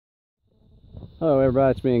Hello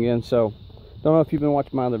everybody, it's me again. So, don't know if you've been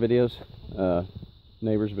watching my other videos.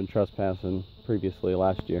 Neighbors have been trespassing previously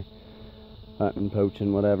last year, hunting,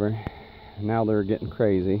 poaching, whatever. Now they're getting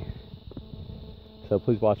crazy. So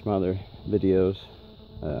please watch my other videos.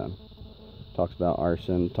 Talks about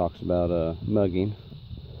arson, talks about mugging.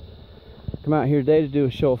 Come out here today to do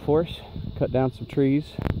a show of force. Cut down some trees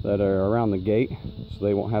that are around the gate so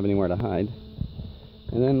they won't have anywhere to hide.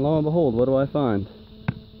 And then lo and behold, what do I find?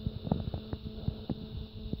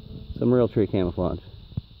 Some real tree camouflage.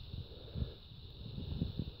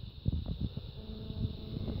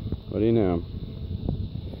 What do you know?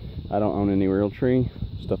 I don't own any real tree.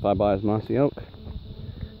 Stuff I buy is mossy oak.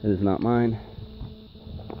 It is not mine.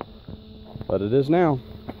 But it is now.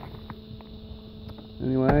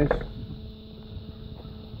 Anyways,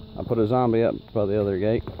 I put a zombie up by the other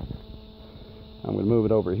gate. I'm going to move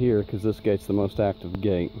it over here because this gate's the most active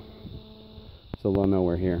gate. So they'll know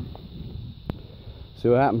we're here. See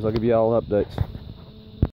what happens. I'll give you all updates.